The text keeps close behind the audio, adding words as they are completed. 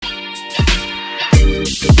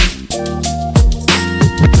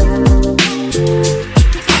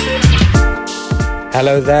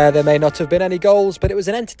Hello there may not have been any goals, but it was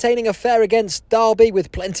an entertaining affair against Derby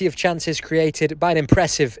with plenty of chances created by an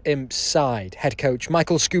impressive Imps side. Head coach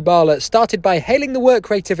Michael Skubala started by hailing the work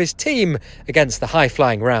rate of his team against the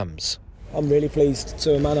high-flying Rams. I'm really pleased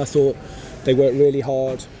to a man. I thought they worked really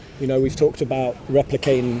hard. You know, we've talked about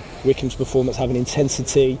replicating Wycombe's performance, having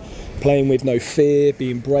intensity, playing with no fear,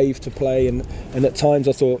 being brave to play, and at times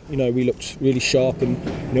I thought, you know, we looked really sharp, and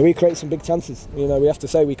you know, we created some big chances. You know, we have to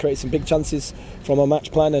say we created some big chances from our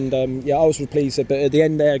match plan, and I was really pleased. But at the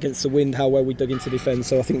end there, against the wind, how well we dug into defence.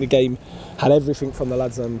 So I think the game had everything from the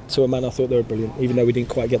lads, and to a man, I thought they were brilliant, even though we didn't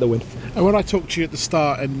quite get the win. And when I talked to you at the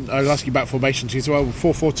start, and I was asking about formations, you said, well,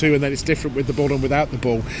 4-4-2, and then it's different with the ball and without the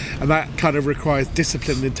ball, and that kind of requires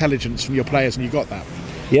discipline and intelligence from your players, and you got that.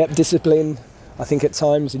 Yep, discipline. I think at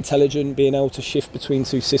times intelligent, being able to shift between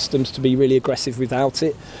two systems to be really aggressive without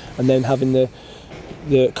it, and then having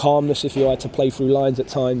the calmness, if you like, to play through lines at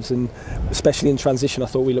times, and especially in transition I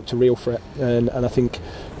thought we looked a real threat, and I think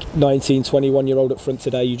 19, 21-year-old up front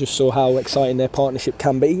today, you just saw how exciting their partnership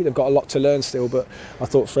can be. They've got a lot to learn still, but I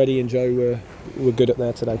thought Freddie and Joe were good up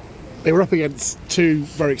there today. They were up against two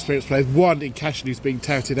very experienced players, one in Cashin who's being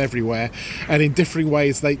touted everywhere, and in differing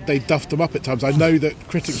ways they duffed them up at times. I know that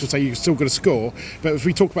critics will say you're still going to score, but if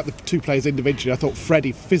we talk about the two players individually, I thought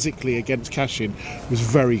Freddie physically against Cashin was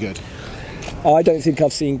very good. I don't think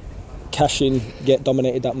I've seen Cashin get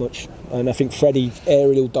dominated that much, and I think Freddie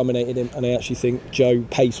aerial dominated him, and I actually think Joe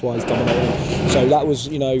pace-wise dominated him. So that was,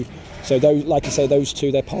 you know, so those, like I say, those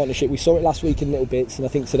two, their partnership, we saw it last week in little bits, and I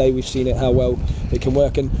think today we've seen it, how well it can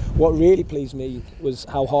work. And what really pleased me was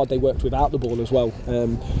how hard they worked without the ball as well.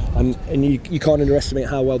 And you can't underestimate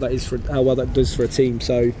how well that does for a team.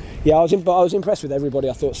 So yeah, I was impressed with everybody.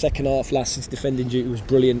 I thought second half, Lass's defending duty was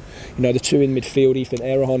brilliant. You know, the two in midfield, Ethan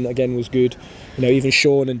Erahon again was good. You know, even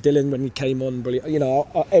Sean and Dylan when he came on, brilliant. You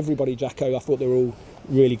know, everybody, Jacko, I thought they were all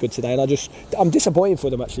really good today, and I'm disappointed for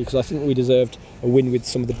them actually, because I think we deserved a win with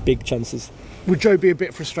some of the big chances. Would Joe be a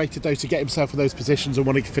bit frustrated though to get himself in those positions and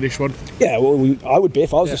wanting to finish one? Yeah, well, I would be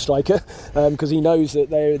if I was a striker, because he knows that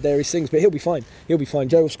there is things, but he'll be fine.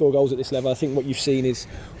 Joe will score goals at this level. I think what you've seen is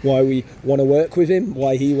why we want to work with him,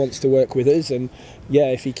 why he wants to work with us, and yeah,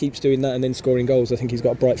 if he keeps doing that and then scoring goals, I think he's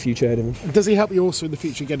got a bright future ahead of him. Does he help you also in the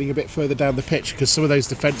future getting a bit further down the pitch? Because some of those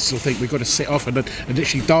defences will think we've got to sit off, and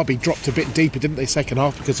actually Derby dropped a bit deeper, didn't they, second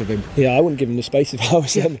half because of him? Yeah, I wouldn't give him the space if I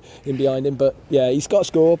was in behind him, but yeah, he's got to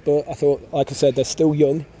score, but I thought, like I said, they're still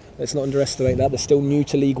young. Let's not underestimate that. They're still new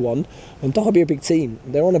to League One, and Derby are a big team.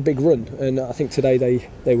 They're on a big run, and I think today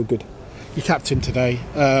they were good. Your captain today,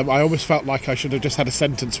 I almost felt like I should have just had a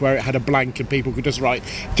sentence where it had a blank and people could just write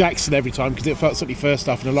Jackson every time, because it felt certainly first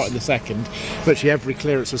half and a lot in the second. Virtually every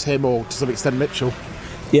clearance was him, or to some extent Mitchell.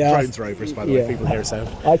 Yeah, drones are over us, by the way, people hear us out.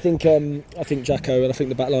 I think Jacko, and I think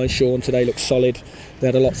the back line Sean today looked solid. They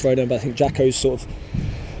had a lot thrown in, but I think Jacko's sort of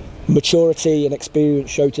maturity and experience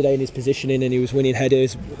showed today in his positioning, and he was winning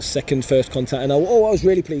headers, first contact, and I was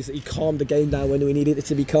really pleased that he calmed the game down when we needed it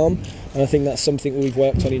to be calm, and I think that's something we've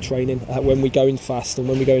worked on in training, when we go in fast and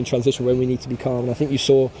when we go in transition, when we need to be calm, and I think you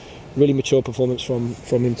saw really mature performance from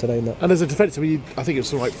him today in that. And as a defensive, I think it was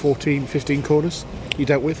sort of like 14, 15 corners you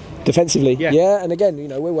dealt with? Defensively, yeah, and again, you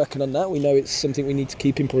know, we're working on that. We know it's something we need to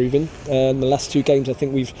keep improving. The last two games, I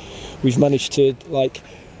think we've managed to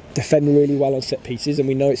defend really well on set pieces, and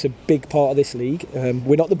we know it's a big part of this league.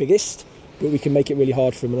 We're not the biggest, but we can make it really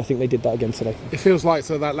hard for them, and I think they did that again today. It feels like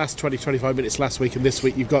that last 20-25 minutes last week and this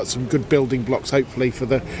week you've got some good building blocks hopefully for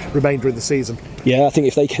the remainder of the season. Yeah, I think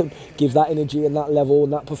if they can give that energy and that level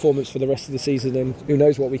and that performance for the rest of the season, then who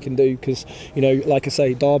knows what we can do, because, you know, like I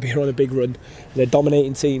say, Derby are on a big run. They're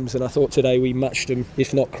dominating teams, and I thought today we matched them,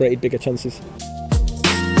 if not created bigger chances.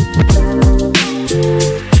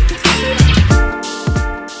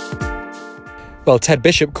 Well, Ted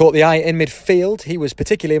Bishop caught the eye in midfield. He was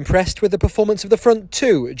particularly impressed with the performance of the front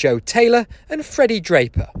two, Joe Taylor and Freddie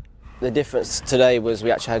Draper. The difference today was we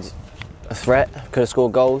actually had a threat, could have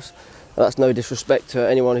scored goals. That's no disrespect to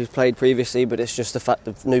anyone who's played previously, but it's just the fact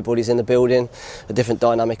that new bodies in the building, a different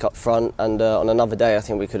dynamic up front, and on another day I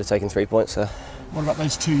think we could have taken 3 points there. What about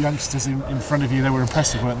those two youngsters in front of you? They were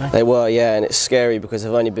impressive, weren't they? They were, yeah, and it's scary because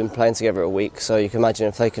they've only been playing together a week, so you can imagine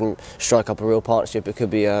if they can strike up a real partnership, it could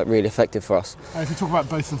be really effective for us. If we talk about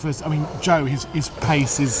both of them first, I mean, Joe, his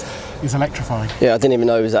pace is electrifying. Yeah, I didn't even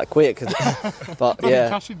know he was that quick. But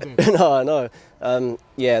yeah, no, I know.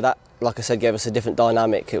 Yeah, that, like I said, gave us a different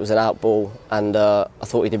dynamic. It was an out ball, and I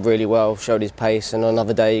thought he did really well, showed his pace, and on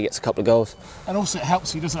another day he gets a couple of goals. And also it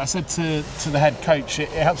helps you, doesn't it? I said to the head coach, it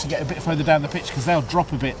helps you get a bit further down the pitch because they'll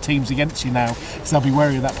drop a bit, teams against you now, because they'll be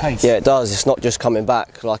wary of that pace. Yeah, it does. It's not just coming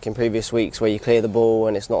back like in previous weeks where you clear the ball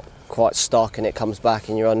and it's not quite stuck and it comes back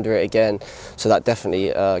and you're under it again. So that definitely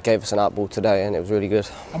gave us an out ball today, and it was really good.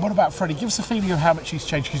 And what about Freddie? Give us a feeling of how much he's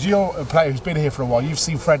changed, because you're a player who's been here for a while. You've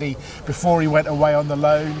seen Freddie before he went away on the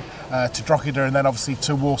loan to Drogheda and then obviously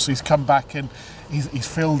to Warsaw. He's come back and he's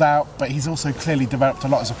filled out, but he's also clearly developed a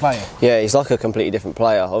lot as a player. Yeah, he's like a completely different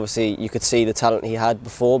player. Obviously you could see the talent he had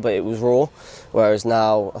before, but it was raw, whereas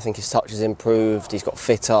now I think his touch has improved, he's got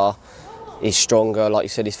fitter, he's stronger, like you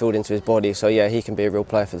said, he's filled into his body, so yeah, he can be a real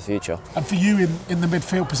player for the future. And for you in the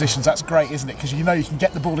midfield positions, that's great, isn't it? Because you know you can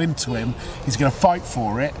get the ball into him, he's going to fight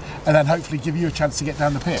for it, and then hopefully give you a chance to get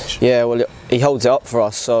down the pitch. Yeah, well, he holds it up for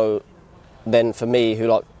us, so then for me, who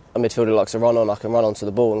like a midfielder likes to run on, I can run onto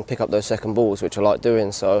the ball and pick up those second balls, which I like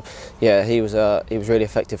doing. So yeah, he was really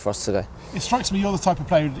effective for us today. It strikes me you're the type of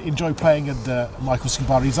player who enjoy playing under Michael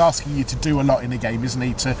Skubala. He's asking you to do a lot in a game, isn't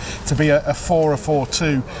he? To be a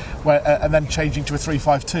 4-4-2, and then changing to a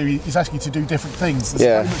 3-5-2. He's asking you to do different things. That's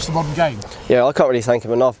very much the modern game. Yeah, I can't really thank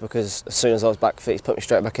him enough, because as soon as I was back fit, he's put me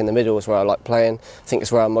straight back in the middle. Is where I like playing. I think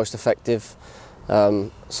it's where I'm most effective.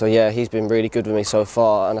 So yeah, he's been really good with me so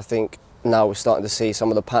far, and I think now we're starting to see some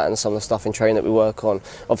of the patterns, some of the stuff in training that we work on.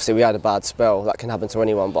 Obviously we had a bad spell, that can happen to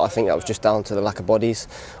anyone, but I think that was just down to the lack of bodies.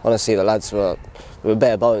 Honestly, the lads were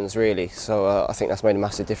bare bones really, so I think that's made a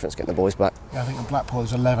massive difference getting the boys back. Yeah, I think the Blackpool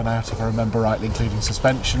is 11 out if I remember rightly, including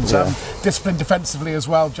suspensions. Yeah. Disciplined defensively as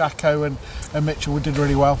well, Jacko and Mitchell did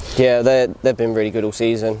really well. Yeah, they've been really good all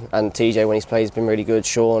season, and TJ when he's played has been really good,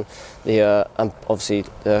 Sean, and obviously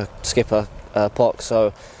the skipper Pock,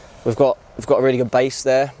 so we've got a really good base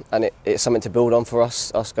there, and it's something to build on for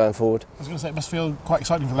us going forward. I was going to say, it must feel quite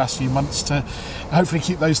exciting for the last few months to hopefully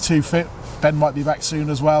keep those two fit. Ben might be back soon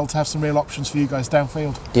as well, to have some real options for you guys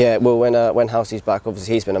downfield. Yeah, well, when Housey's back,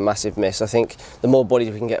 obviously he's been a massive miss. I think the more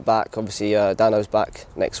bodies we can get back, obviously Dano's back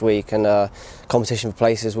next week, and competition for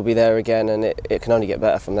places will be there again, and it can only get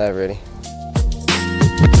better from there really.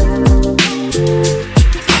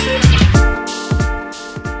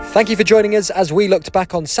 Thank you for joining us as we looked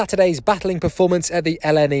back on Saturday's battling performance at the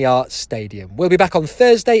LNER Stadium. We'll be back on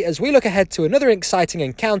Thursday as we look ahead to another exciting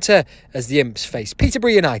encounter as the Imps face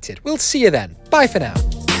Peterborough United. We'll see you then. Bye for now.